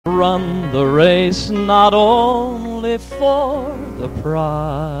Run the race not only for the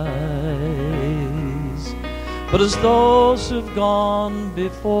prize, but as those who've gone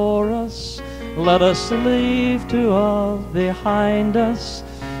before us, let us leave to all behind us.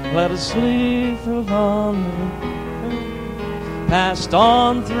 Let us leave on, passed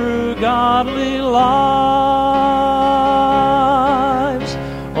on through godly lives.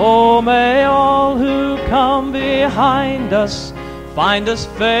 Oh, may all who come behind us find us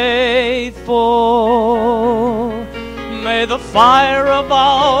faithful. May the fire of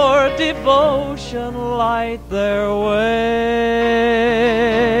our devotion light their way.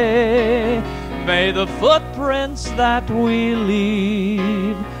 May the footprints that we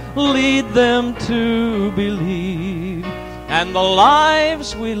leave lead them to believe, and the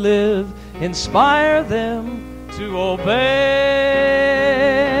lives we live inspire them to obey.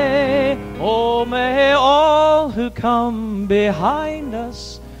 Oh, may all who come behind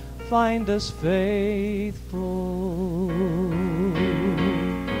us find us faithful.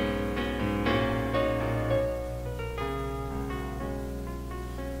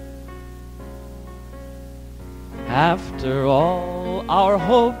 After all our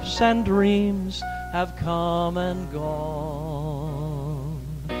hopes and dreams have come and gone,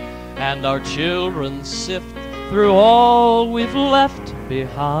 and our children sift through all we've left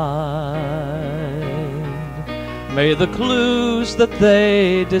behind, may the clues that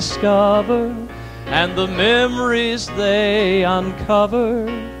they discover and the memories they uncover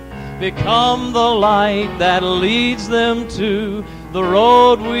become the light that leads them to the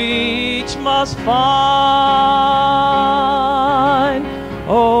road we each must find.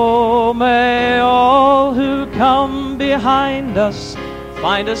 Oh, may all who come behind us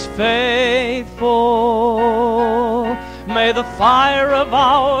find us faithful. May the fire of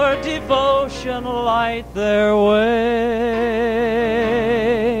our devotion light their way.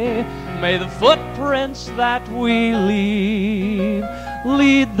 May the footprints that we leave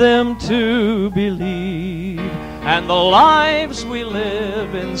lead them to believe, and the lives we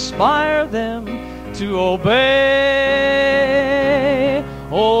live inspire them to obey.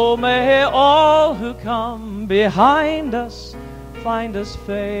 Oh, may all who come behind us find us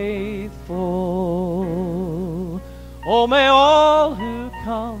faithful. Oh, may all who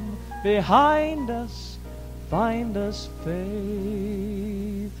come behind us find us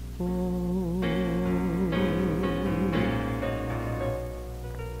faithful.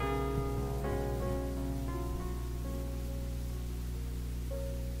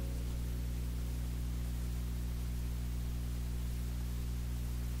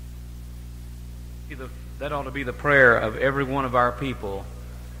 That ought to be the prayer of every one of our people.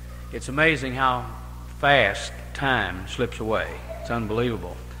 It's amazing how fast time slips away. It's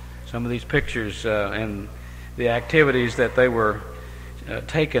unbelievable. Some of these pictures and the activities that they were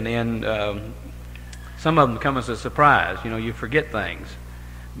taken in, some of them come as a surprise. You know, you forget things.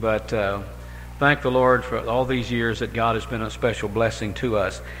 But thank the Lord for all these years that God has been a special blessing to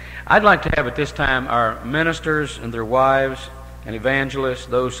us. I'd like to have at this time our ministers and their wives and evangelists,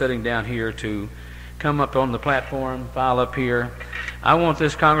 those sitting down here, to come up on the platform, file up here. I want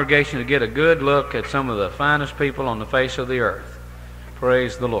this congregation to get a good look at some of the finest people on the face of the earth.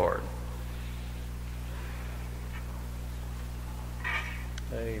 Praise the Lord.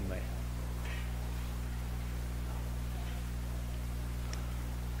 Amen.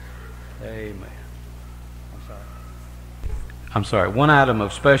 Amen. I'm sorry. One item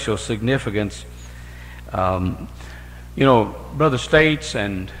of special significance. You know, Brother States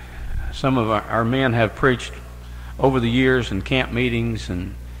and some of our men have preached over the years in camp meetings,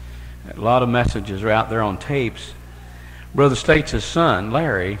 and a lot of messages are out there on tapes. Brother States' son,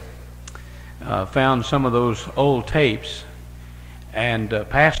 Larry, found some of those old tapes and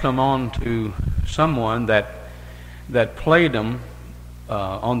passed them on to someone that played them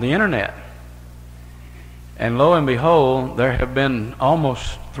on the internet. And lo and behold, there have been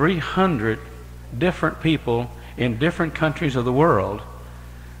almost 300 different people in different countries of the world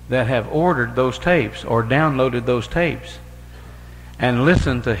that have ordered those tapes or downloaded those tapes and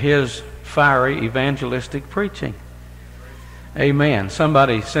listened to his fiery evangelistic preaching. Amen.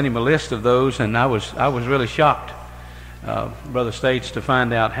 Somebody sent him a list of those, and I was really shocked, Brother States, to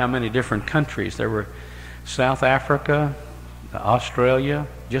find out how many different countries. There were South Africa, Australia,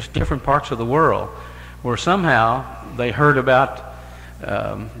 just different parts of the world, where somehow they heard about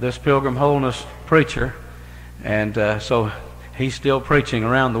this Pilgrim Holiness preacher, and so he's still preaching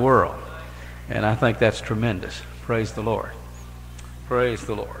around the world. And I think that's tremendous. Praise the Lord. Praise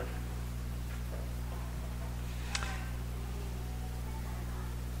the Lord.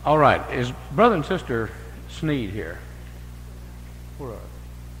 All right. Is Brother and Sister Sneed here? Where are they?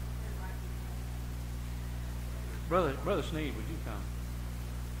 Brother Sneed, would you come?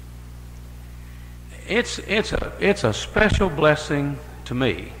 It's a special blessing to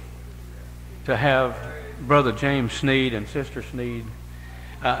me to have Brother James Sneed and Sister Sneed.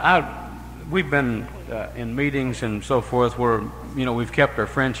 We've been in meetings and so forth where we've kept our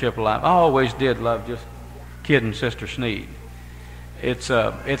friendship alive. I always did love just Kid and Sister Sneed. It's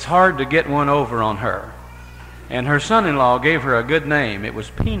hard to get one over on her, and her son-in-law gave her a good name. It was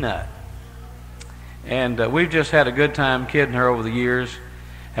Peanut, and we've just had a good time kidding her over the years.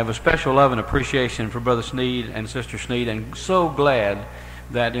 Have a special love and appreciation for Brother Sneed and Sister Sneed, and so glad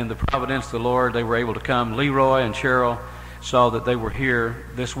that in the providence of the Lord they were able to come. Leroy and Cheryl saw that they were here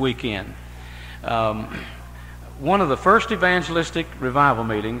this weekend. One of the first evangelistic revival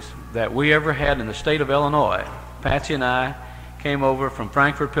meetings that we ever had in the state of Illinois, Patsy and I came over from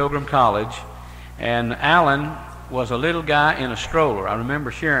Frankfurt Pilgrim College, and Alan was a little guy in a stroller. I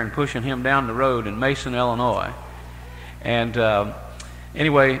remember Sharon pushing him down the road in Mason, Illinois. And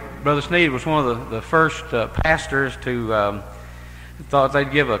anyway, Brother Sneed was one of the first pastors to thought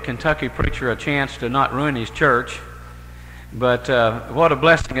they'd give a Kentucky preacher a chance to not ruin his church. But what a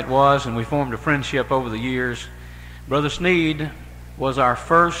blessing it was, and we formed a friendship over the years. Brother Sneed was our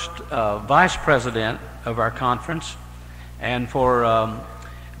first vice president of our conference, and for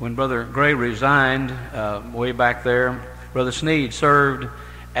when Brother Gray resigned way back there, Brother Sneed served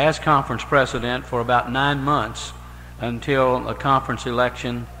as conference president for about 9 months until a conference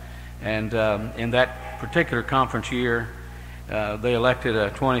election, and in that particular conference year, they elected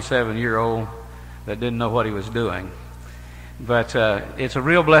a 27-year-old that didn't know what he was doing. But it's a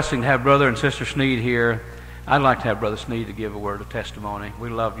real blessing to have Brother and Sister Sneed here. I'd like to have Brother Sneed to give a word of testimony. We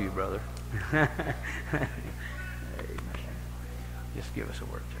love you, brother. Amen. Just give us a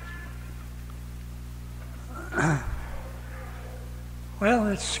word of testimony. Well,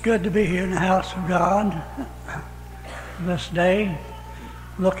 it's good to be here in the house of God this day,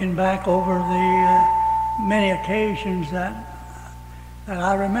 looking back over the many occasions that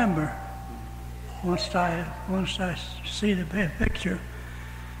I remember. Once I see the picture,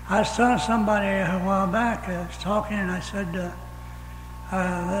 I saw somebody a while back was talking, and I said that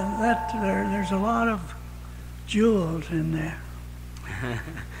there's a lot of jewels in there.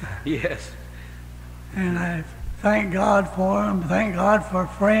 Yes. And I thank God for them. Thank God for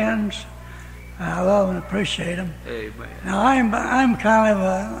friends. I love and appreciate them. Amen. Now I'm kind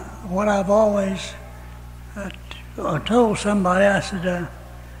of what I've always told somebody. I said,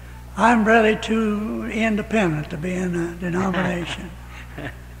 I'm really too independent to be in a denomination.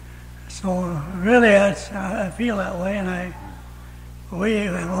 So really, I feel that way, and we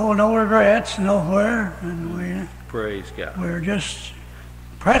hold no regrets nowhere, and praise God. We're just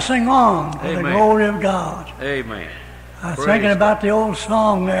pressing on for the glory of God. Amen. I was thinking about the old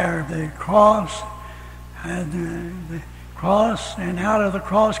song there, the cross, and the cross, and out of the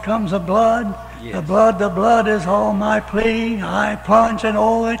cross comes the blood. Yes. The blood is all my plea. I plunge, and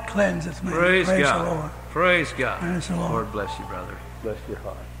oh, it cleanses me. Praise God. The Lord. Praise God. Praise the Lord. Lord bless you, brother. Bless your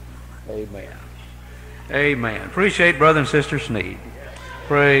heart. Amen. Amen. Appreciate Brother and Sister Sneed.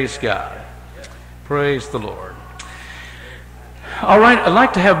 Praise God. Praise the Lord. All right, I'd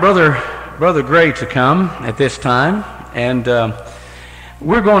like to have Brother Gray to come at this time, and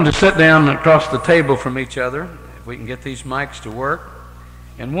we're going to sit down across the table from each other, if we can get these mics to work.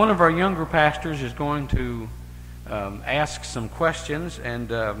 And one of our younger pastors is going to ask some questions, and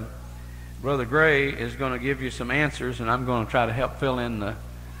Brother Gray is going to give you some answers, and I'm going to try to help fill in the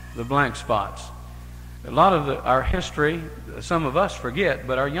blank spots. A lot of our history, some of us forget,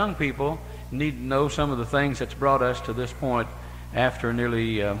 but our young people need to know some of the things that's brought us to this point after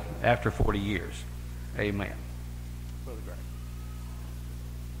nearly after 40 years. Amen. Brother Gray.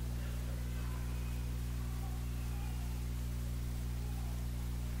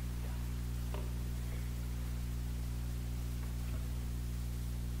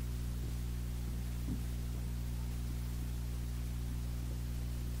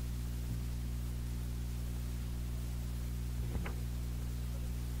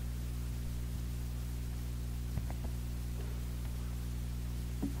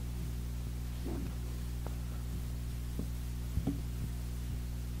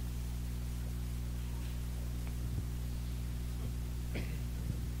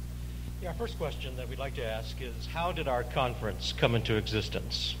 Our first question that we'd like to ask is, how did our conference come into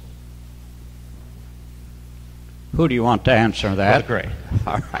existence? Who do you want to answer that? Gray.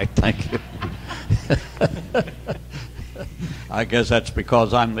 All right, thank you. I guess that's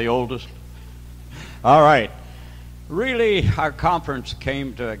because I'm the oldest. All right. Really, our conference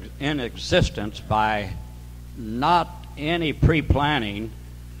came in existence by not any pre-planning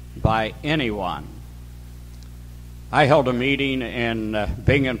by anyone. I held a meeting in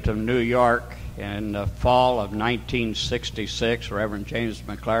Binghamton, New York in the fall of 1966. Reverend James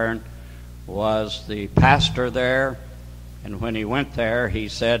McLaren was the pastor there, and when he went there, he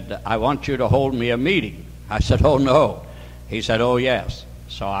said, "I want you to hold me a meeting." I said, "Oh, no." He said, "Oh, yes."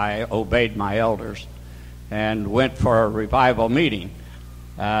 So I obeyed my elders and went for a revival meeting.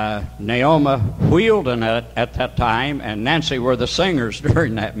 Naoma wheeled in it at that time, and Nancy were the singers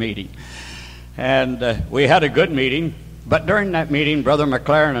during that meeting. And we had a good meeting, but during that meeting, Brother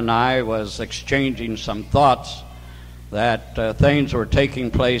McLaren and I was exchanging some thoughts that things were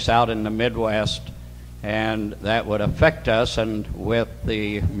taking place out in the Midwest and that would affect us. And with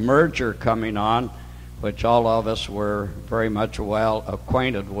the merger coming on, which all of us were very much well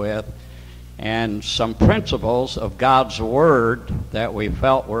acquainted with, and some principles of God's Word that we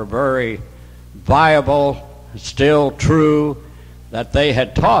felt were very viable, still true, that they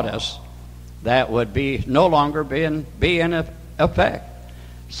had taught us, that would be no longer be in effect.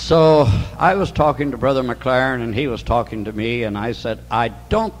 So I was talking to Brother McLaren, and he was talking to me, and I said, "I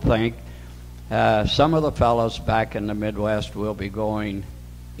don't think some of the fellows back in the Midwest will be going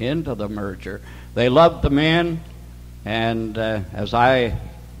into the merger." They loved the men, and as I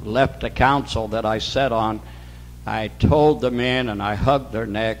left the council that I sat on, I told the men, and I hugged their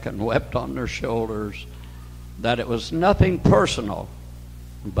neck and wept on their shoulders, that it was nothing personal,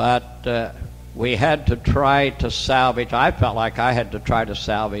 but we had to try to salvage. I felt like I had to try to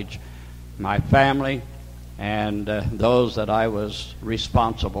salvage my family and those that I was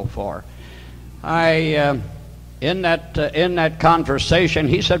responsible for. In that conversation,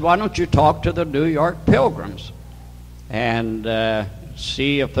 he said, "Why don't you talk to the New York Pilgrims and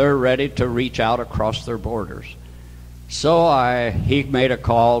see if they're ready to reach out across their borders?" So he made a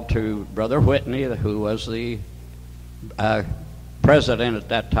call to Brother Whitney, who was the president at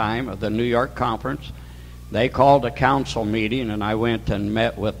that time of the New York Conference. They called a council meeting, and I went and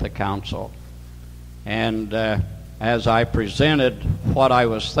met with the council. And as I presented what I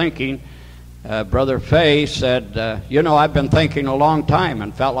was thinking, Brother Fay said, "I've been thinking a long time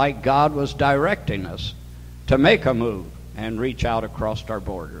and felt like God was directing us to make a move and reach out across our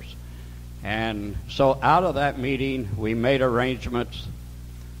borders." And so out of that meeting, we made arrangements.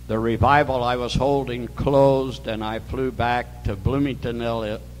 The revival I was holding closed, and I flew back to Bloomington,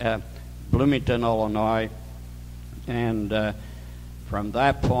 Illinois. And from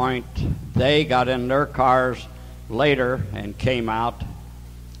that point, they got in their cars later and came out,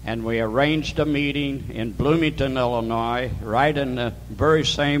 and we arranged a meeting in Bloomington, Illinois, right in the very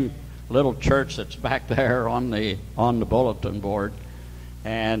same little church that's back there on the bulletin board.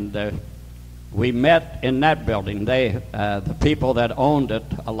 And we met in that building. The people that owned it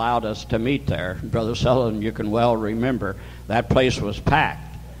allowed us to meet there. Brother Sullivan, you can well remember, that place was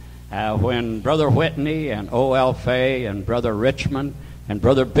packed. When Brother Whitney and O.L. Fay and Brother Richmond and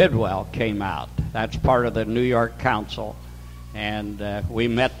Brother Bidwell came out, that's part of the New York Council, and we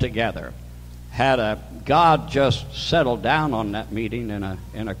met together. God just settled down on that meeting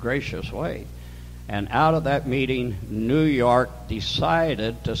in a gracious way. And out of that meeting, New York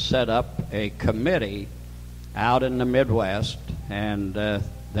decided to set up a committee out in the Midwest, and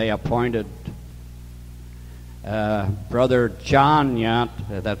they appointed Brother John Yount,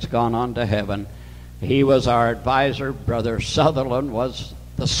 that's gone on to heaven. He was our advisor. Brother Sutherland was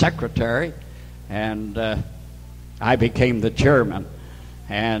the secretary, and I became the chairman.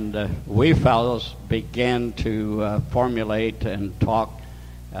 And we fellows began to formulate and talk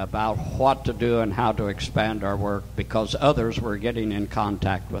about what to do and how to expand our work, because others were getting in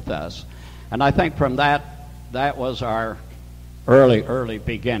contact with us. And I think from that was our early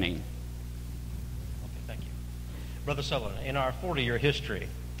beginning. Okay, thank you. Brother Sutherland, in our 40-year history,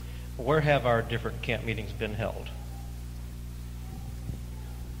 where have our different camp meetings been held?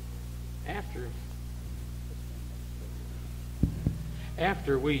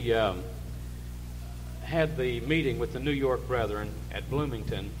 After we had the meeting with the New York Brethren at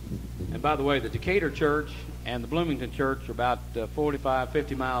Bloomington, and by the way, the Decatur Church and the Bloomington Church are about 45,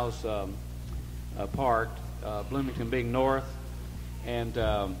 50 miles apart, Bloomington being north, and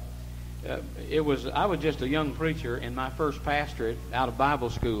I was just a young preacher in my first pastorate out of Bible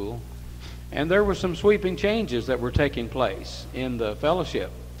school, and there were some sweeping changes that were taking place in the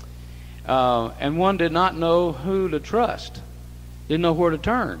fellowship, and one did not know who to trust, didn't know where to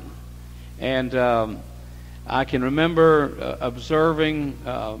turn. And I can remember observing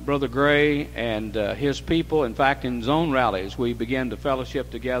Brother Gray and his people. In fact, in zone rallies, we began to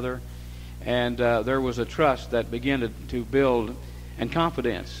fellowship together, and there was a trust that began to build and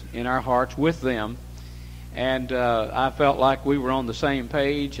confidence in our hearts with them. And I felt like we were on the same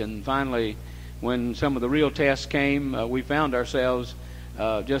page, and finally when some of the real tests came, we found ourselves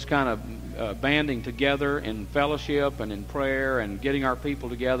just kind of banding together in fellowship and in prayer and getting our people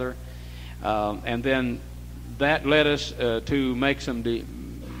together. And then that led us to make some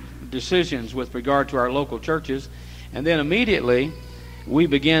decisions with regard to our local churches. And then immediately we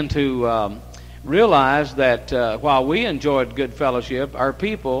began to realize that while we enjoyed good fellowship, our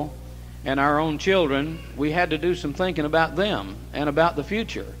people and our own children, we had to do some thinking about them and about the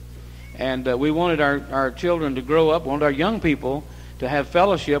future. And we wanted our children to grow up, wanted our young people to have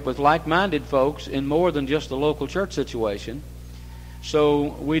fellowship with like-minded folks in more than just the local church situation. So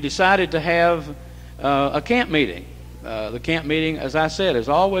we decided to have a camp meeting. The camp meeting, as I said, has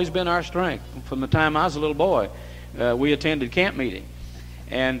always been our strength. From the time I was a little boy, we attended camp meeting.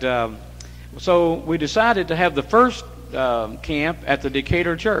 And so we decided to have the first camp at the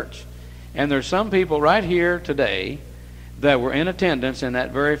Decatur Church. And there's some people right here today that were in attendance in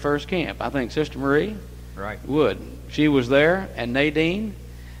that very first camp. I think Sister Marie Wood, she was there, and Nadine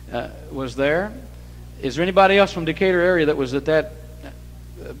was there. Is there anybody else from Decatur area that was at that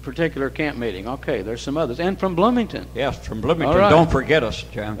particular camp meeting? Okay, there's some others. And from Bloomington. Yes, from Bloomington. Right. Don't forget us,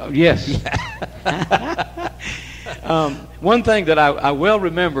 John. Yes. One thing that I well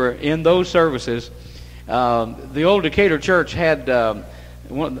remember in those services, the old Decatur church had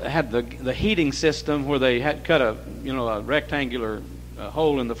the heating system where they had cut a rectangular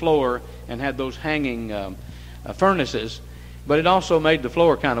hole in the floor and had those hanging furnaces, but it also made the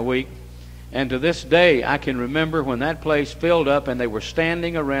floor kind of weak. And to this day, I can remember when that place filled up and they were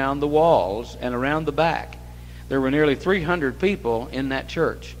standing around the walls and around the back. There were nearly 300 people in that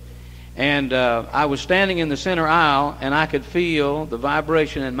church. And I was standing in the center aisle, and I could feel the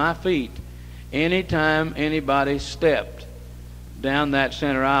vibration in my feet anytime anybody stepped down that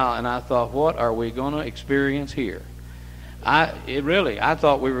center aisle. And I thought, what are we going to experience here? I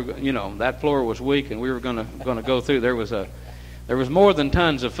thought we were, that floor was weak and we were going to go through. There was more than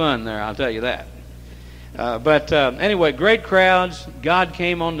tons of fun there, I'll tell you that. But anyway, great crowds. God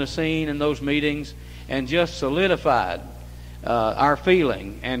came on the scene in those meetings and just solidified our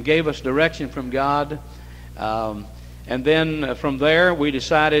feeling and gave us direction from God. And then from there, we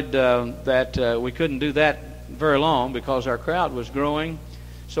decided that we couldn't do that very long because our crowd was growing.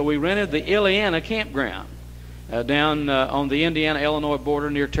 So we rented the Ileana campground down on the Indiana-Illinois border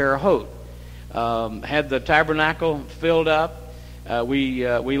near Terre Haute. Had the tabernacle filled up. We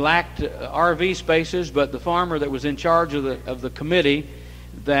lacked RV spaces, but the farmer that was in charge of the committee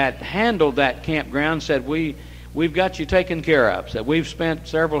that handled that campground said, we've got you taken care of. So we've spent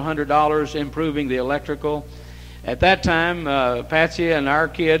several $100s improving the electrical. At that time, Patsy and our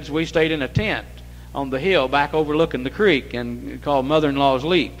kids, we stayed in a tent on the hill back overlooking the creek and called Mother-in-Law's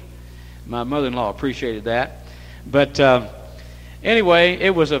Leap. My mother-in-law appreciated that. But anyway,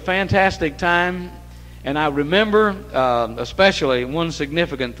 it was a fantastic time. And I remember especially one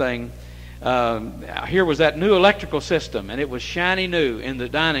significant thing. Here was that new electrical system, and it was shiny new in the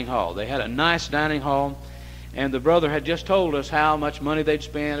dining hall. They had a nice dining hall, and the brother had just told us how much money they'd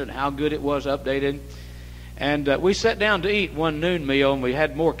spent and how good it was updated. And we sat down to eat one noon meal, and we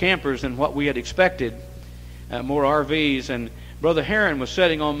had more campers than what we had expected, more RVs. And Brother Heron was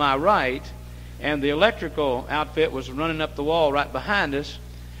sitting on my right, and the electrical outfit was running up the wall right behind us,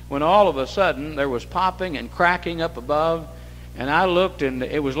 when all of a sudden there was popping and cracking up above, and I looked, and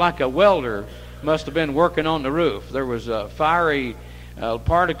it was like a welder must have been working on the roof. There was fiery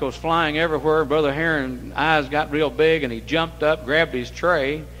particles flying everywhere. Brother Heron's eyes got real big, and he jumped up, grabbed his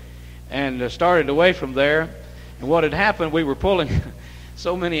tray, and started away from there. And what had happened, we were pulling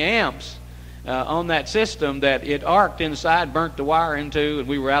so many amps on that system that it arced inside, burnt the wire in two, and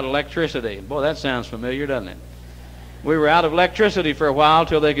we were out of electricity. Boy, that sounds familiar, doesn't it? We were out of electricity for a while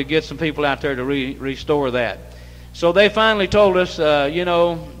till they could get some people out there to restore that. So they finally told us,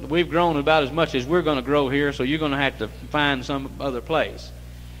 we've grown about as much as we're going to grow here, so you're going to have to find some other place.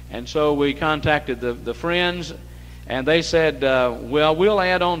 And so we contacted the friends, and they said, we'll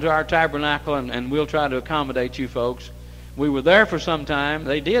add on to our tabernacle, and we'll try to accommodate you folks. We were there for some time.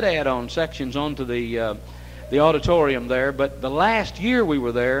 They did add on sections onto the auditorium there, but the last year we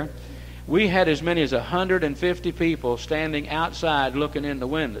were there, we had as many as 150 people standing outside looking in the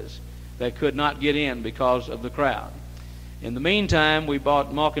windows. They could not get in because of the crowd. In the meantime, we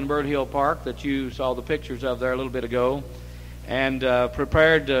bought Mockingbird Hill Park that you saw the pictures of there a little bit ago, and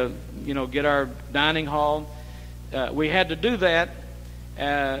prepared to, get our dining hall. We had to do that,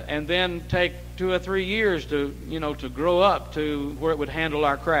 and then take 2 or 3 years to grow up to where it would handle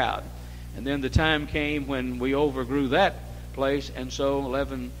our crowd. And then the time came when we overgrew that place, and so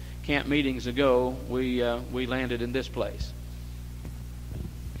 11 camp meetings ago, we landed in this place.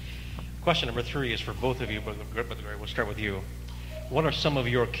 Question number 3 is for both of you, Brother Gray. We'll start with you. What are some of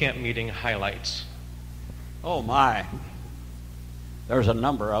your camp meeting highlights? Oh, my. There's a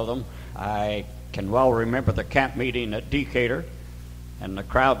number of them. I can well remember the camp meeting at Decatur and the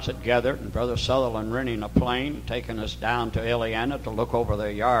crowds that gathered, and Brother Sutherland renting a plane, taking us down to Ileana to look over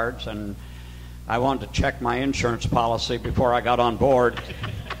the yards, and I wanted to check my insurance policy before I got on board.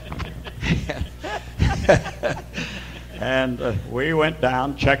 And we went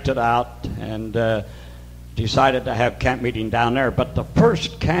down, checked it out, and decided to have camp meeting down there. But the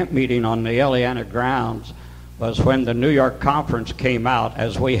first camp meeting on the Ileana grounds was when the New York Conference came out,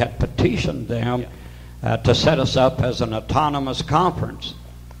 as we had petitioned them to set us up as an autonomous conference.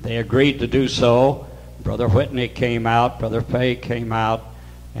 They agreed to do so. Brother Whitney came out, Brother Fay came out,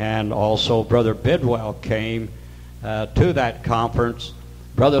 and also Brother Bidwell came to that conference.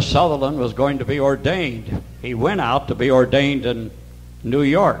 Brother Sutherland was going to be ordained. He went out to be ordained in New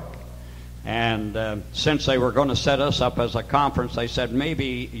York. And since they were going to set us up as a conference, they said,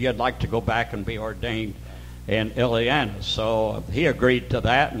 maybe you'd like to go back and be ordained in Ileana. So he agreed to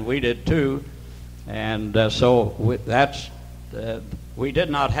that, and we did too. And we did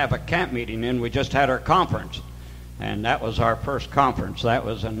not have a camp meeting in, we just had our conference. And that was our first conference. That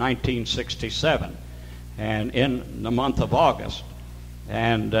was in 1967, and in the month of August.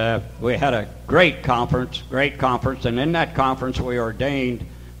 And we had a great conference, and in that conference we ordained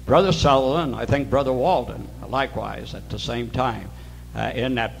Brother Sutherland, I think Brother Walden, likewise at the same time,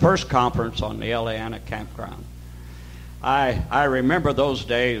 in that first conference on the Ileana campground. I remember those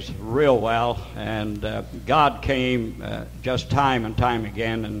days real well, and God came just time and time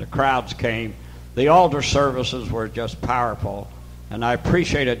again, and the crowds came. The altar services were just powerful, and I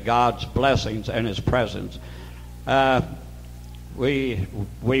appreciated God's blessings and His presence. We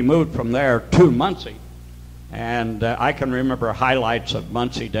moved from there to Muncie, and I can remember highlights of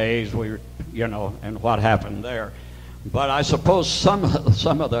Muncie days, and what happened there. But I suppose some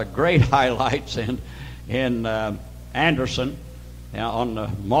of the great highlights in Anderson, on the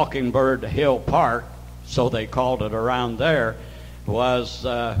Mockingbird Hill Park, so they called it around there, was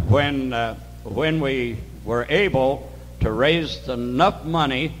when we were able to raise enough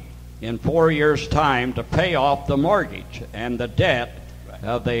money in 4 years' time to pay off the mortgage and the debt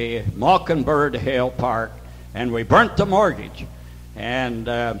of the Mockingbird Hill Park, and we burnt the mortgage. And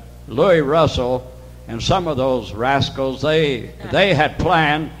Louis Russell and some of those rascals, they had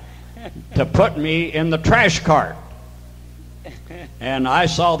planned to put me in the trash cart. And I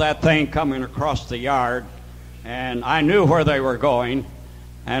saw that thing coming across the yard, and I knew where they were going,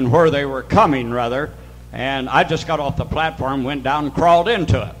 and where they were coming, rather. And I just got off the platform, went down, and crawled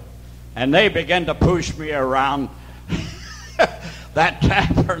into it. And they began to push me around that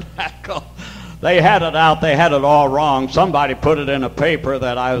tabernacle. They had it out. They had it all wrong. Somebody put it in a paper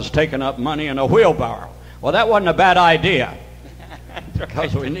that I was taking up money in a wheelbarrow. Well, that wasn't a bad idea,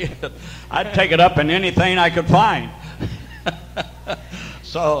 because we needed. I'd take it up in anything I could find.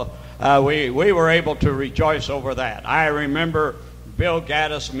 So we were able to rejoice over that. I remember Bill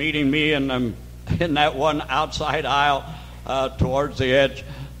Gaddis meeting me in that one outside aisle towards the edge,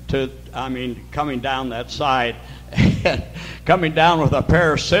 coming down that side, coming down with a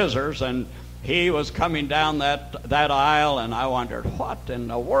pair of scissors, and he was coming down that aisle, and I wondered, what in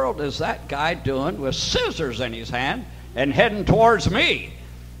the world is that guy doing with scissors in his hand and heading towards me?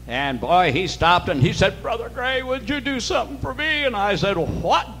 And boy, he stopped and he said, Brother Gray, would you do something for me? And I said,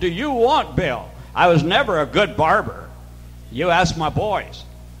 what do you want, Bill? I was never a good barber. You ask my boys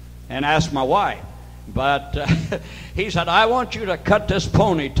and ask my wife. But he said, I want you to cut this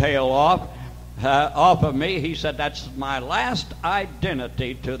ponytail off of me. He said, that's my last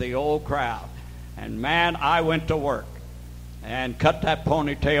identity to the old crowd. And man, I went to work and cut that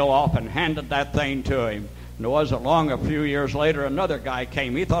ponytail off and handed that thing to him. And it wasn't long, a few years later, another guy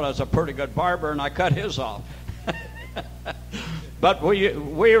came. He thought I was a pretty good barber, and I cut his off. But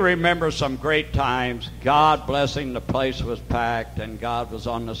we remember some great times. God blessing, the place was packed, and God was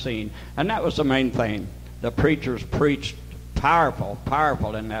on the scene. And that was the main thing. The preachers preached powerful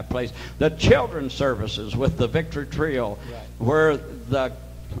in that place. The children's services with the Victory Trio were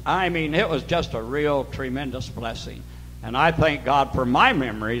it was just a real tremendous blessing. And I thank God for my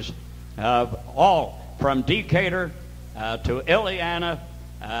memories of all, from Decatur to Ileana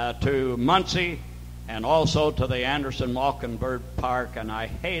to Muncie, and also to the Anderson Mockingbird Park. And I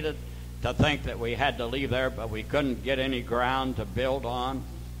hated to think that we had to leave there, but we couldn't get any ground to build on,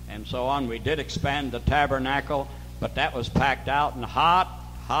 and so on. We did expand the tabernacle, but that was packed out and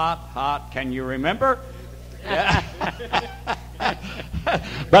hot. Can you remember? Yeah.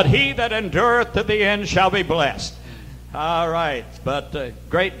 But he that endureth to the end shall be blessed. All right, but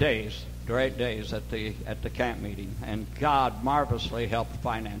great days. great days at the camp meeting, and God marvelously helped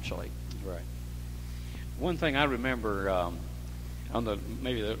financially. Right. One thing I remember on the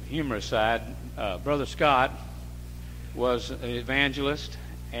maybe the humorous side, Brother Scott was an evangelist,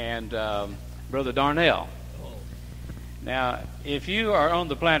 and Brother Darnell. Now, if you are on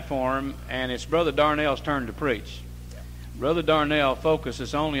the platform and it's Brother Darnell's turn to preach, Brother Darnell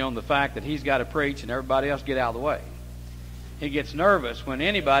focuses only on the fact that he's got to preach and everybody else get out of the way. He gets nervous when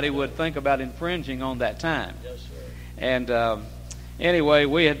anybody would think about infringing on that time. Yes, sir. And anyway,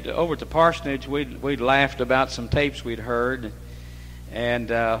 we had over at the parsonage, we'd laughed about some tapes we'd heard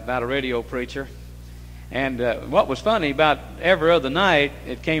and about a radio preacher. And what was funny, about every other night,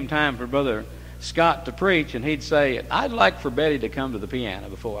 it came time for Brother Scott to preach, and he'd say, "I'd like for Betty to come to the piano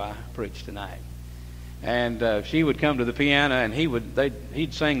before I preach tonight." And she would come to the piano, and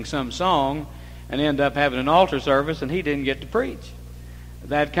he'd sing some song and end up having an altar service, and he didn't get to preach.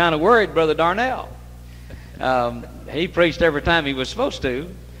 That kind of worried Brother Darnell. He preached every time he was supposed to.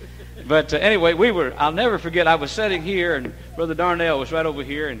 But anyway, I'll never forget, I was sitting here, and Brother Darnell was right over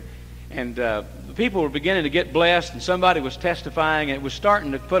here, and the people were beginning to get blessed, and somebody was testifying, and it was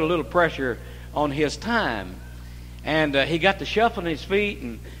starting to put a little pressure on his time. And he got to shuffling his feet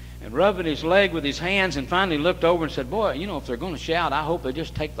and rubbing his leg with his hands, and finally looked over and said, "Boy, if they're going to shout, I hope they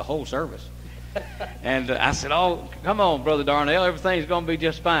just take the whole service." And I said, "Oh, come on, Brother Darnell, everything's going to be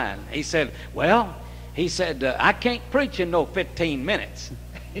just fine." He said, "I can't preach in no 15 minutes.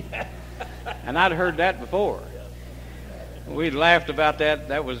 And I'd heard that before. We laughed about that.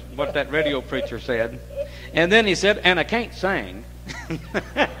 That was what that radio preacher said. And then he said, "And I can't sing."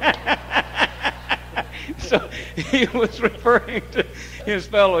 So he was referring to his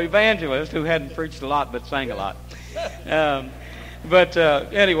fellow evangelist who hadn't preached a lot but sang a lot. But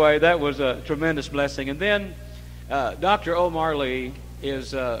anyway, that was a tremendous blessing. And then Dr. Omar Lee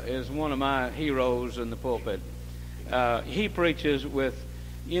is one of my heroes in the pulpit. He preaches with,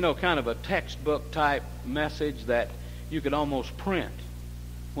 kind of a textbook type message that you could almost print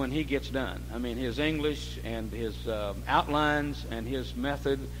when he gets done. I mean, his English and his outlines and his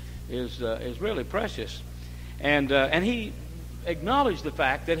method is really precious. And he acknowledged the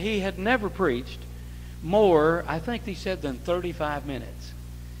fact that he had never preached more, I think he said, than 35 minutes.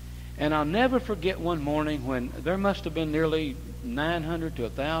 And I'll never forget one morning when there must have been nearly 900 to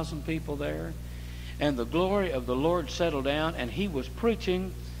 1,000 people there, and the glory of the Lord settled down, and he was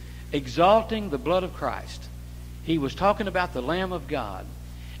preaching, exalting the blood of Christ. He was talking about the Lamb of God,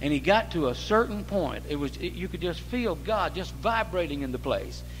 and he got to a certain point. You could just feel God just vibrating in the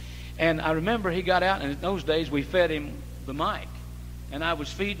place. And I remember he got out, and in those days we fed him the mic, and I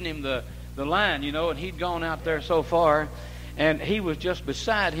was feeding him the line, and he'd gone out there so far, and he was just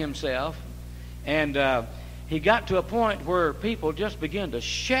beside himself. And he got to a point where people just began to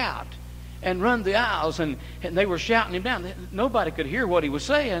shout and run the aisles, and they were shouting him down. Nobody could hear what he was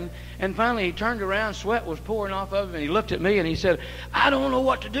saying. And finally he turned around, sweat was pouring off of him, and he looked at me and he said, "I don't know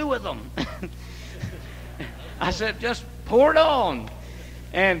what to do with them." I said, "Just pour it on."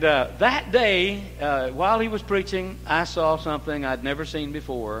 And that day, while he was preaching, I saw something I'd never seen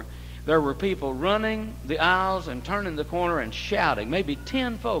before. There were people running the aisles and turning the corner and shouting. Maybe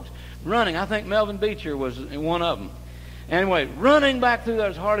 10 folks running. I think Melvin Beecher was one of them. Anyway, running back through there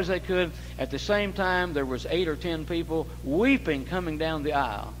as hard as they could. At the same time, there was 8 or 10 people weeping coming down the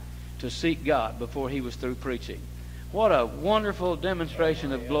aisle to seek God before he was through preaching. What a wonderful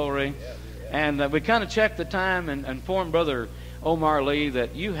demonstration of glory. And we kind of checked the time and informed Brother Omar Lee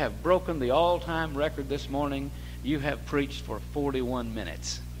that you have broken the all-time record this morning. You have preached for 41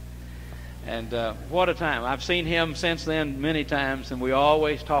 minutes. And what a time. I've seen him since then many times, and we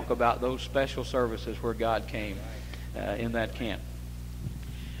always talk about those special services where God came in that camp.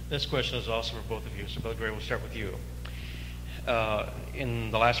 This question is also for both of you, so Brother Gray, we'll start with you.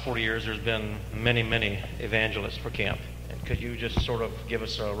 In the last 40 years, there's been many, many evangelists for camp. And could you just sort of give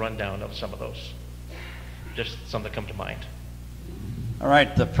us a rundown of some of those? Just some that come to mind. All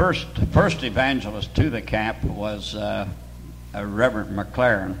right, the first evangelist to the camp was Reverend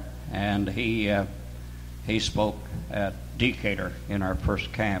McLaren, and he spoke at Decatur in our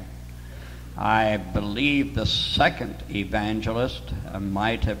first camp. I believe the second evangelist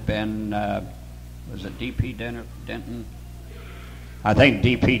might have been, was it D.P. Denton? I think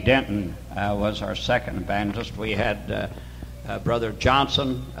D.P. Denton was our second evangelist. We had Brother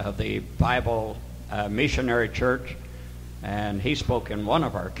Johnson of the Bible Missionary Church, and he spoke in one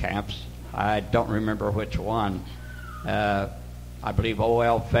of our camps. I don't remember which one. I believe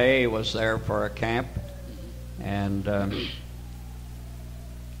O.L. Fay was there for a camp, and if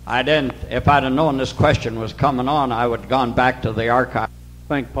I'd have known this question was coming on, I would have gone back to the archive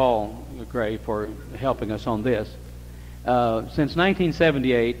thank Paul Gray for helping us on this. Since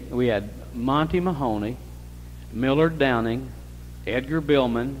 1978, we had Monty Mahoney, Millard Downing, Edgar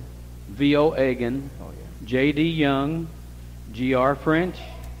Billman, V.O. Egan, J.D. Young, G.R. French,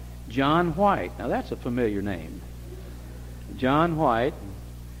 John White. Now that's a familiar name. John White,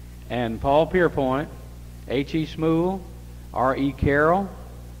 and Paul Pierpoint, H.E. Smool, R.E. Carroll,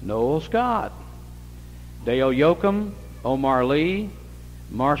 Noel Scott, Dale Yoakum, Omar Lee,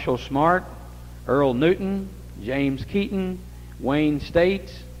 Marshall Smart, Earl Newton, James Keaton, Wayne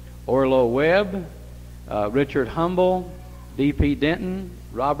States, Orlo Webb, Richard Humble, D.P. Denton,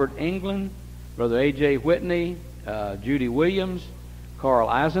 Robert England, Brother A.J. Whitney, Judy Williams, Carl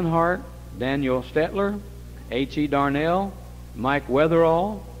Eisenhart, Daniel Stetler, H.E. Darnell, Mike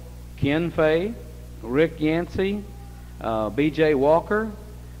Weatherall, Ken Fay, Rick Yancey, B.J. Walker,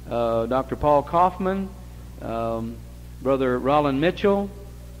 Dr. Paul Kaufman, Brother Roland Mitchell,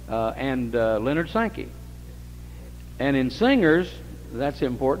 and Leonard Sankey. And in singers, that's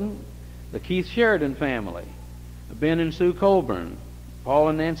important, the Keith Sheridan family, Ben and Sue Colburn, Paul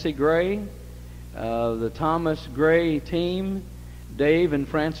and Nancy Gray, the Thomas Gray team, Dave and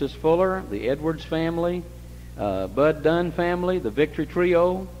Francis Fuller, the Edwards family, Bud Dunn family, the Victory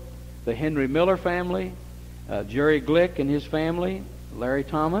Trio, the Henry Miller family, Jerry Glick and his family, Larry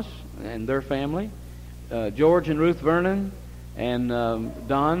Thomas and their family, George and Ruth Vernon, and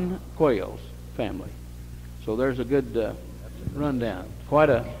Don Quayle's family. So there's a good rundown. Quite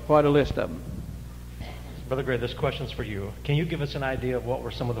a list of them. Brother Gray, this question's for you. Can you give us an idea of what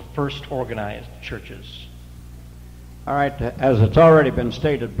were some of the first organized churches? All right, as it's already been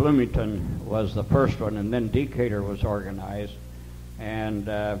stated, Bloomington was the first one, and then Decatur was organized. And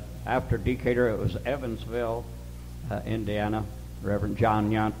after Decatur, it was Evansville, Indiana. Reverend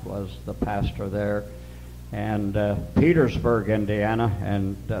John Yunt was the pastor there. And Petersburg, Indiana,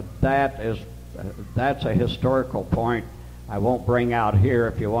 and that's a historical point I won't bring out here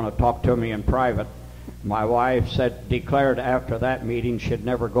if you want to talk to me in private. My wife declared after that meeting she'd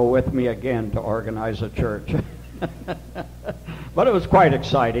never go with me again to organize a church. But it was quite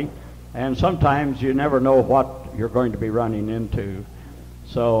exciting, and sometimes you never know what you're going to be running into.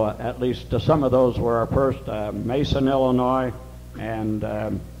 So at least some of those were our first. Mason, Illinois, and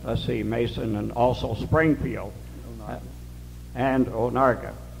Mason, and also Springfield, and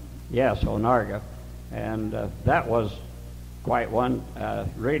Onarga. Yes, Onarga. And that was quite one.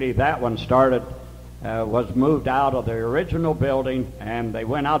 Really, that one was moved out of the original building, and they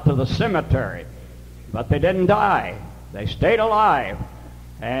went out to the cemetery. But they didn't die. They stayed alive.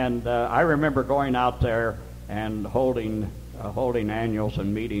 And I remember going out there and holding annuals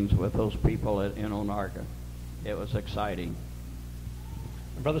and meetings with those people in Onarga. It was exciting.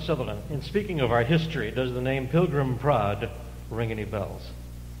 Brother Sutherland, in speaking of our history, does the name Pilgrim Prod ring any bells?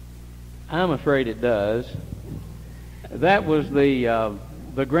 I'm afraid it does. That was the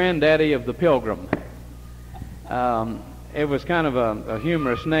granddaddy of the Pilgrim. It was kind of a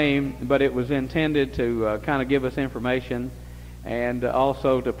humorous name, but it was intended to kind of give us information and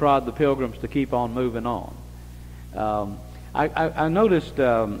also to prod the pilgrims to keep on moving on. I noticed,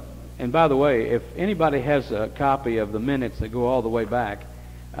 and by the way, if anybody has a copy of the minutes that go all the way back,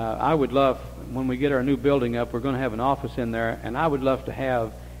 I would love, when we get our new building up, we're going to have an office in there, and I would love to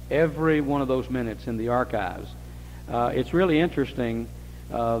have every one of those minutes in the archives. It's really interesting,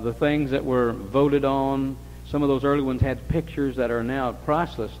 the things that were voted on. Some of those early ones had pictures that are now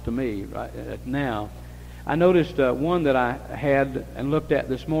priceless to me right now. I noticed one that I had and looked at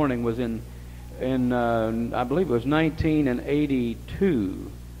this morning was in I believe it was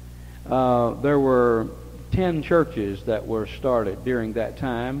 1982. There were 10 churches that were started during that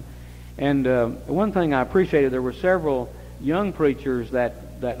time. And one thing I appreciated, there were several young preachers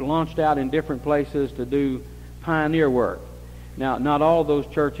that launched out in different places to do pioneer work. Now, not all those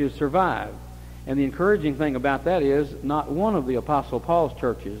churches survived. And the encouraging thing about that is not one of the Apostle Paul's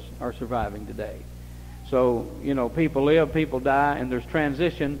churches are surviving today. So, people live, people die, and there's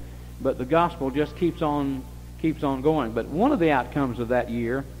transition, but the gospel just keeps on going. But one of the outcomes of that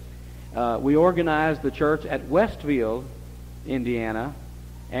year, we organized the church at Westfield, Indiana,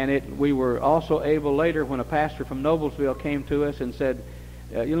 and we were also able later, when a pastor from Noblesville came to us and said,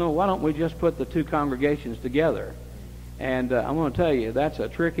 why don't we just put the two congregations together? And I want to tell you, that's a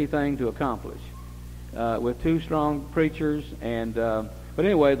tricky thing to accomplish with two strong preachers. And but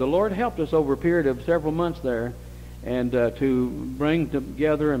anyway, the Lord helped us over a period of several months there, and to bring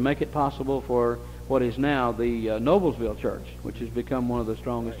together and make it possible for what is now the Noblesville Church, which has become one of the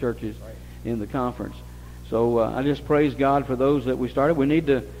strongest churches in the conference. So I just praise God for those that we started. We need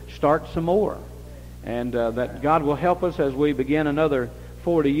to start some more, and that God will help us as we begin another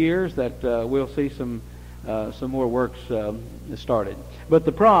 40 years that we'll see some more works started. But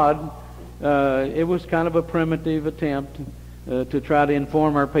the prod, it was kind of a primitive attempt to try to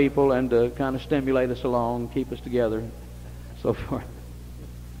inform our people and to kind of stimulate us along, keep us together, so forth.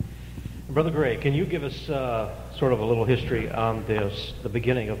 Brother Gray, can you give us sort of a little history on the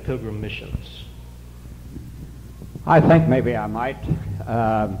beginning of Pilgrim Missions? I think maybe I might.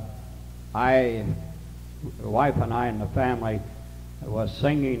 The wife and I and the family was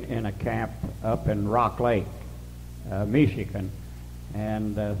singing in a camp up in Rock Lake, Michigan,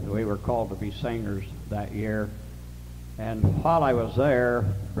 and we were called to be singers that year. And while I was there,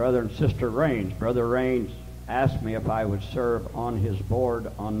 Brother and Sister Raines, Brother Raines asked me if I would serve on his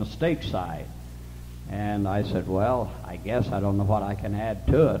board on the stake side. And I said, well, I guess I don't know what I can add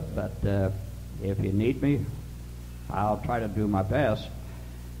to it, but if you need me, I'll try to do my best.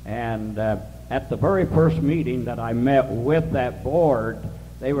 And at the very first meeting that I met with that board,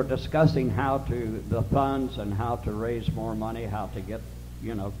 they were discussing the funds and how to raise more money, how to get,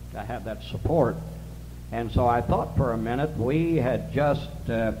 to have that support. And so I thought for a minute. We had just,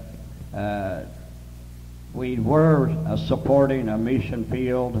 we were supporting a mission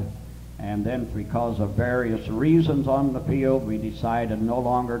field, and then because of various reasons on the field, we decided no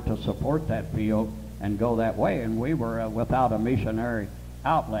longer to support that field and go that way, and we were without a missionary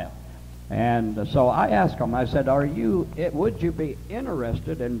outlet. And so I asked them, I said, would you be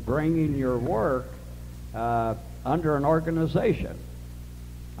interested in bringing your work under an organization?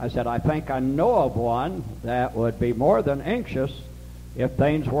 I said, I think I know of one that would be more than anxious if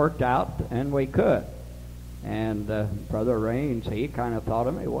things worked out and we could. And Brother Raines, he kind of thought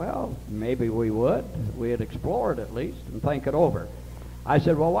of me, well, maybe we would. We'd explore it at least and think it over. I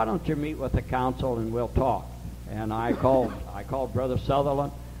said, well, why don't you meet with the council and we'll talk? And I called Brother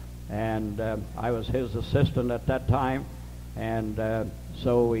Sutherland, and I was his assistant at that time. And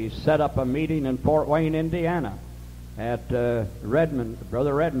so we set up a meeting in Fort Wayne, Indiana, at Brother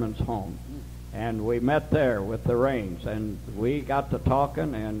Redmond's home. And we met there with the Raines, and we got to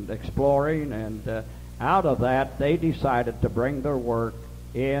talking and exploring, and out of that, they decided to bring their work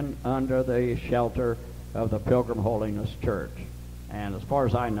in under the shelter of the Pilgrim Holiness Church. And as far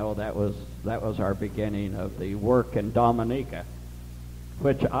as I know, that was our beginning of the work in Dominica,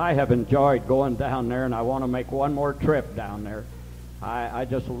 which I have enjoyed going down there, and I want to make one more trip down there. I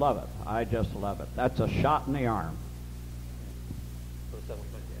just love it. I just love it. That's a shot in the arm.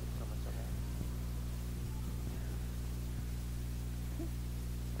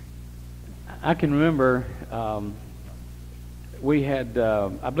 I can remember we had,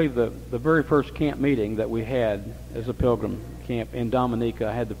 I believe, the very first camp meeting that we had as a pilgrim camp in Dominica.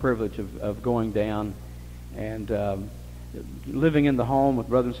 I had the privilege of going down and living in the home with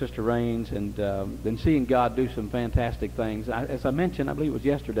Brother and Sister Raines, and then seeing God do some fantastic things. As I mentioned, I believe it was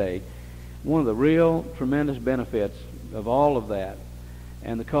yesterday, one of the real tremendous benefits of all of that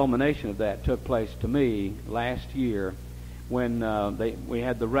and the culmination of that took place to me last year when we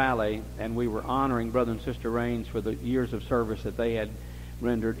had the rally, and we were honoring Brother and Sister Raines for the years of service that they had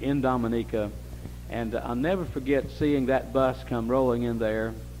rendered in Dominica. And I'll never forget seeing that bus come rolling in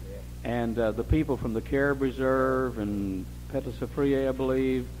there, and the people from the Carib Reserve and Petasafria, I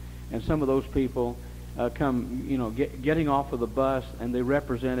believe, and some of those people come, getting off of the bus, and they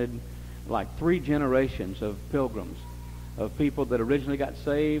represented like 3 generations of pilgrims, of people that originally got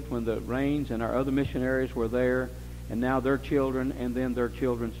saved when the Raines and our other missionaries were there, and now their children, and then their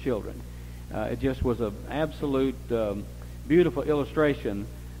children's children. It just was an absolute beautiful illustration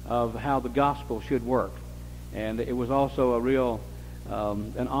of how the gospel should work. And it was also a real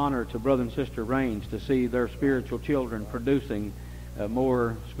an honor to Brother and Sister Raines to see their spiritual children producing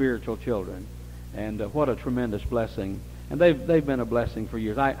more spiritual children. And what a tremendous blessing. And they've been a blessing for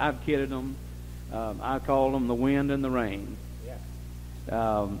years. I've kidded them. I call them the wind and the rain.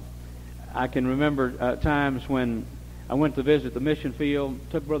 I can remember times when I went to visit the mission field,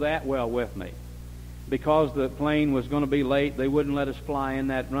 took Brother Atwell with me. Because the plane was going to be late, they wouldn't let us fly in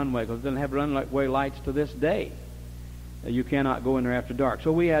that runway because it doesn't have runway lights to this day. You cannot go in there after dark.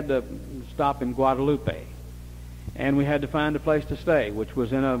 So we had to stop in Guadalupe. And we had to find a place to stay, which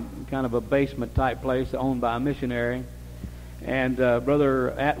was in a kind of a basement type place owned by a missionary. And Brother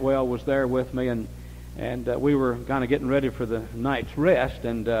Atwell was there with me, and we were kind of getting ready for the night's rest.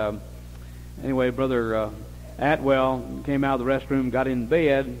 And anyway, Brother Atwell came out of the restroom, got in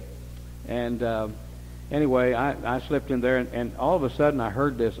bed, and anyway, I slipped in there, and all of a sudden I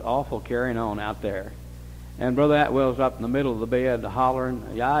heard this awful carrying on out there. And Brother Atwell's up in the middle of the bed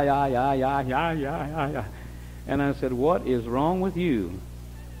hollering, "Ya, ya, ya, ya, ya, ya, ya, ya." And I said, "What is wrong with you?"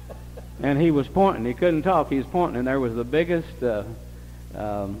 And he was pointing. He couldn't talk. He was pointing, and there was the biggest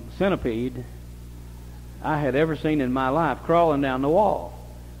centipede I had ever seen in my life crawling down the wall.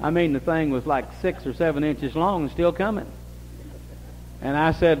 I mean, the thing was like 6 or 7 inches long and still coming. And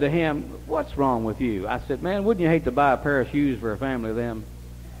I said to him, "What's wrong with you?" I said, "Man, wouldn't you hate to buy a pair of shoes for a family of them?"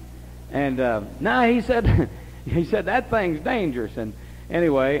 And no, he said, he said, "That thing's dangerous." And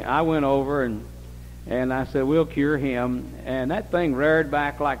anyway, I went over and I said, "We'll cure him." And that thing reared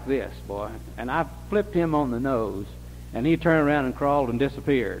back like this, boy. And I flipped him on the nose, and he turned around and crawled and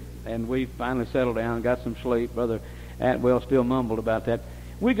disappeared. And we finally settled down and got some sleep. Brother Atwell still mumbled about that.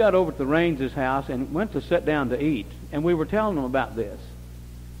 We got over to the Raines' house and went to sit down to eat, and we were telling them about this.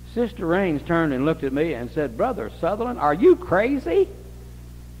 Sister Raines turned and looked at me and said, "Brother Sutherland, are you crazy?"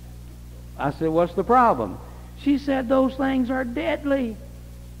 I said, "What's the problem?" She said, "Those things are deadly,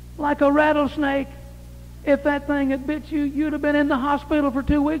 like a rattlesnake. If that thing had bit you, you'd have been in the hospital for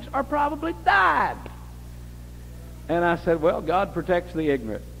 2 weeks or probably died." And I said, "Well, God protects the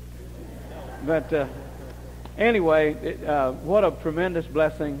ignorant." But anyway, what a tremendous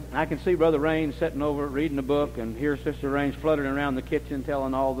blessing. I can see Brother Raines sitting over reading a book and hear Sister Raines fluttering around the kitchen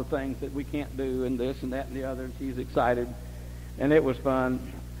telling all the things that we can't do and this and that and the other. And she's excited. And it was fun.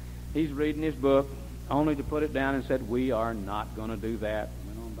 He's reading his book only to put it down and said, "We are not going to do that."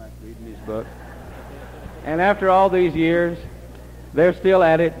 Went on back reading his book. And after all these years, they're still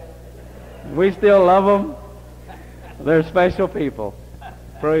at it. We still love them. They're special people.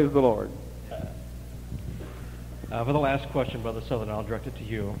 Praise the Lord. For the last question, Brother Sutherland, I'll direct it to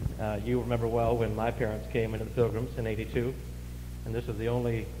you. You remember well when my parents came into the Pilgrims in '82, and this is the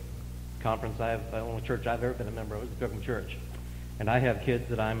only only church I've ever been a member of, is the Pilgrim Church. And I have kids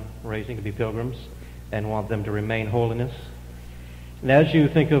that I'm raising to be pilgrims and want them to remain holiness. And as you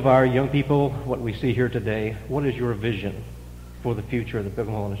think of our young people, what we see here today, what is your vision for the future of the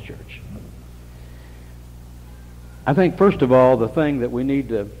Pilgrim Holiness Church? I think, first of all, the thing that we need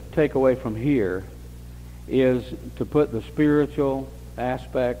to take away from here is to put the spiritual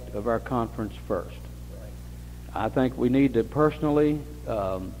aspect of our conference first. I think we need to personally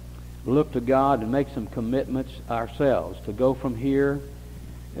look to God and make some commitments ourselves to go from here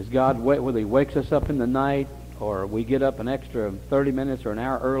as God, whether He wakes us up in the night or we get up an extra 30 minutes or an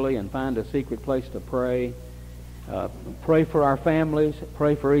hour early and find a secret place to pray. Pray for our families,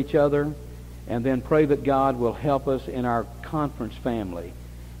 pray for each other, and then pray that God will help us in our conference family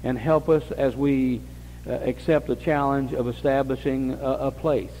and help us as we accept the challenge of establishing a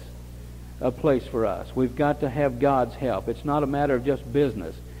place for us. We've got to have God's help. It's not a matter of just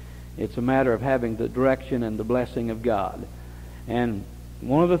business. It's a matter of having the direction and the blessing of God. And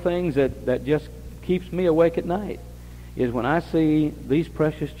one of the things that just keeps me awake at night is when I see these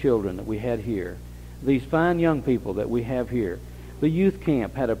precious children that we had here, these fine young people that we have here. The youth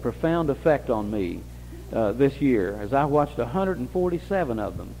camp had a profound effect on me this year as I watched 147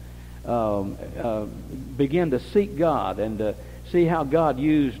 of them begin to seek God and to see how God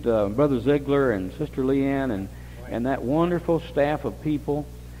used Brother Ziegler and Sister Leanne and that wonderful staff of people.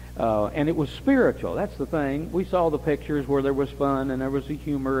 And it was spiritual. That's the thing. We saw the pictures where there was fun and there was a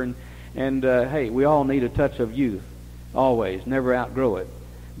humor and hey, we all need a touch of youth, always, never outgrow it.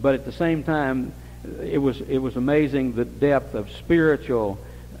 But at the same time, it was amazing the depth of spiritual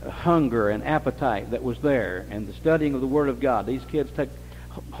hunger and appetite that was there, and the studying of the Word of God. These kids take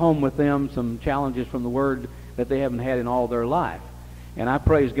home with them some challenges from the Word that they haven't had in all their life, and I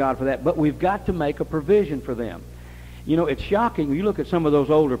praise God for that. But we've got to make a provision for them. You know, it's shocking when you look at some of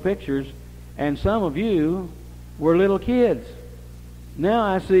those older pictures, and some of you were little kids. Now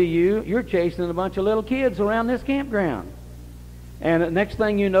I see you're chasing a bunch of little kids around this campground. And the next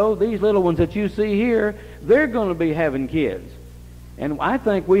thing you know, these little ones that you see here, they're going to be having kids. And I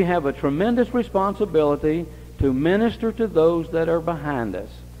think we have a tremendous responsibility to minister to those that are behind us.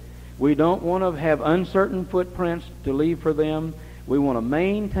 We don't want to have uncertain footprints to leave for them. We want to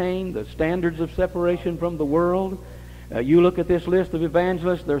maintain the standards of separation from the world. You look at this list of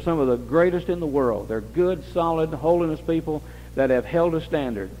evangelists, they're some of the greatest in the world. They're good, solid, holiness people that have held a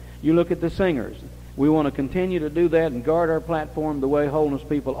standard. You look at the singers. We want to continue to do that and guard our platform the way holiness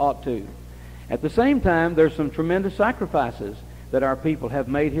people ought to. At the same time, there's some tremendous sacrifices that our people have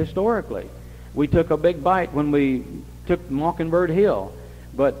made historically. We took a big bite when we took Mockingbird Hill,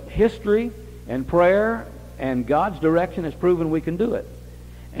 but history and prayer and God's direction has proven we can do it.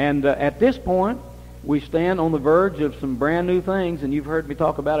 And at this point, we stand on the verge of some brand new things, and you've heard me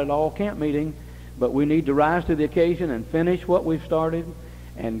talk about it all camp meeting, but we need to rise to the occasion and finish what we've started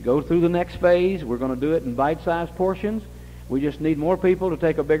and go through the next phase. We're going to do it in bite-sized portions. We just need more people to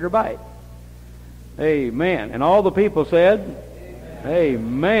take a bigger bite. Amen. And all the people said,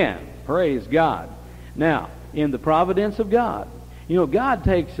 Amen. Praise God. Now, in the providence of God, You know, God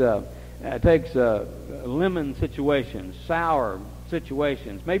takes lemon situations, sour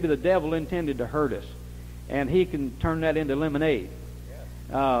situations. Maybe the devil intended to hurt us, and he can turn that into lemonade.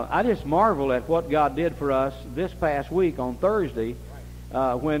 I just marvel at what God did for us this past week on Thursday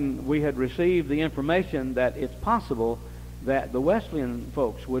when we had received the information that it's possible that the Wesleyan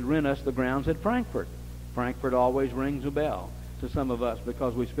folks would rent us the grounds at Frankfurt. Frankfurt always rings a bell to some of us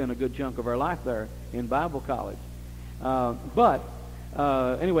because we spent a good chunk of our life there in Bible college. But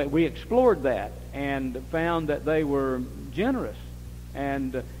anyway, we explored that and found that they were generous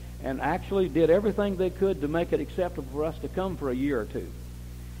and actually did everything they could to make it acceptable for us to come for a year or two.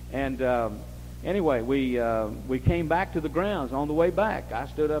 And anyway, we came back to the grounds. On the way back, I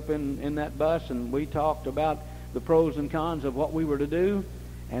stood up in that bus and we talked about the pros and cons of what we were to do,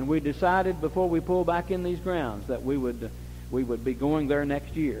 and we decided before we pulled back in these grounds that we would be going there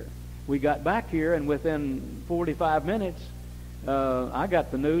next year. We got back here, and within 45 minutes, I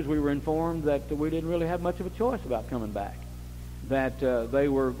got the news. We were informed that we didn't really have much of a choice about coming back, that they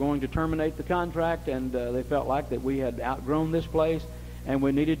were going to terminate the contract, and they felt like that we had outgrown this place and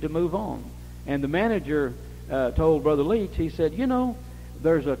we needed to move on. And the manager told Brother Leach, he said, you know,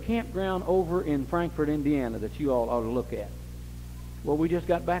 there's a campground over in Frankfort, Indiana that you all ought to look at. Well, we just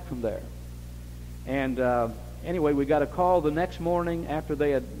got back from there. And anyway, we got a call the next morning after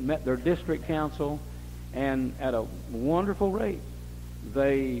they had met their district council, and at a wonderful rate,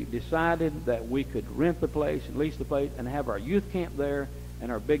 they decided that we could rent the place and lease the place and have our youth camp there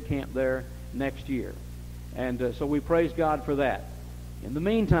and our big camp there next year. And so we praise God for that. In the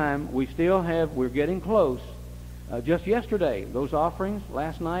meantime, we're getting close. Just yesterday, those offerings,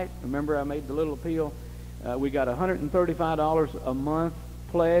 last night, remember I made the little appeal, we got $135 a month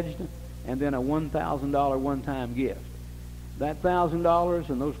pledged and then a $1,000 one-time gift. That $1,000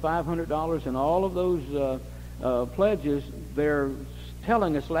 and those $500 and all of those pledges, they're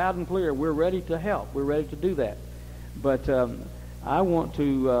telling us loud and clear, we're ready to help. We're ready to do that. But I want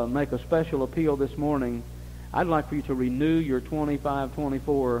to make a special appeal this morning. I'd like for you to renew your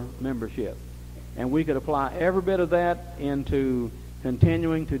 25-24 membership. And we could apply every bit of that into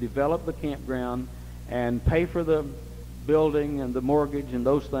continuing to develop the campground and pay for the building and the mortgage and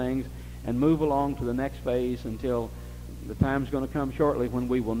those things and move along to the next phase until the time's going to come shortly when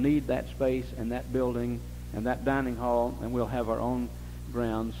we will need that space and that building and that dining hall, and we'll have our own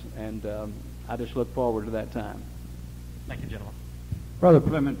grounds. And I just look forward to that time. Thank you, gentlemen. Brother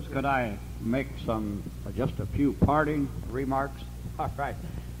Clements, could I make just a few parting remarks? All right.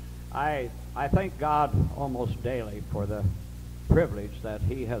 I thank God almost daily for the privilege that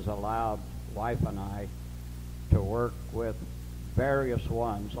he has allowed wife and I to work with various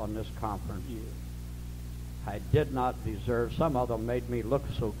ones on this conference. I did not deserve, some of them made me look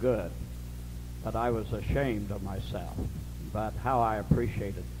so good that I was ashamed of myself. But how I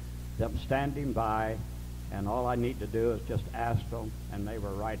appreciated them standing by, and all I need to do is just ask them, and they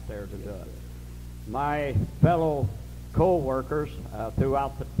were right there to do it. My fellow co-workers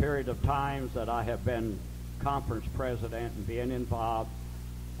throughout the period of times that I have been conference president and being involved,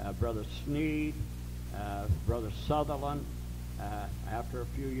 Brother Sneed, Brother Sutherland, after a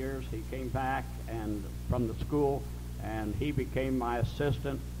few years he came back and from the school and he became my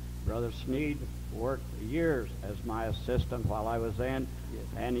assistant. Brother Sneed worked years as my assistant while I was in,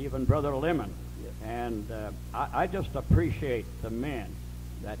 and even Brother Lemon. And I just appreciate the men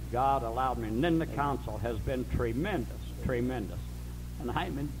that God allowed me. And then the council has been tremendous. And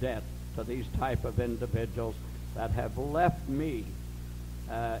I'm in debt to these type of individuals that have left me.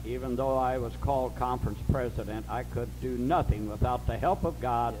 Even though I was called conference president, I could do nothing without the help of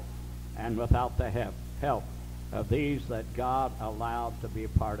God and without the help of these that God allowed to be a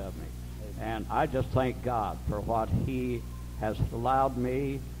part of me. And I just thank God for what he has allowed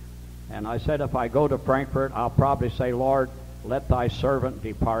me. And I said if I go to Frankfurt, I'll probably say, Lord, let thy servant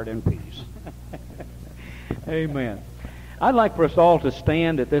depart in peace. Amen. I'd like for us all to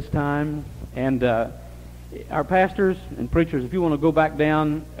stand at this time, and our pastors and preachers, if you want to go back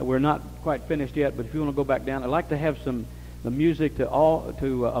down, we're not quite finished yet, but if you want to go back down, I'd like to have the music to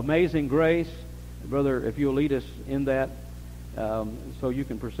Amazing Grace. Brother, if you'll lead us in that, so you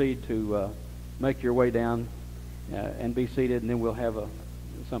can proceed to make your way down and be seated, and then we'll have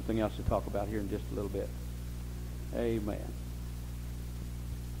something else to talk about here in just a little bit. Amen.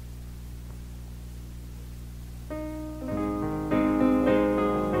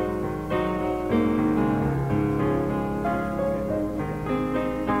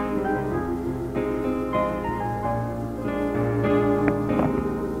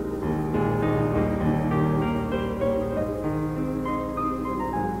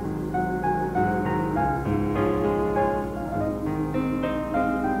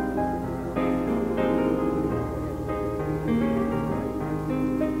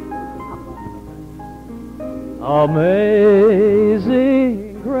 Amazing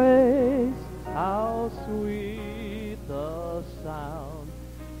grace, how sweet the sound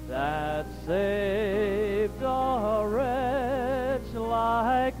that saved a wretch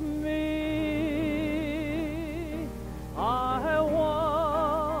like me. I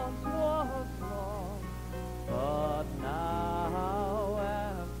once was lost, but now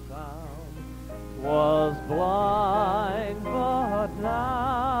am found. Was blind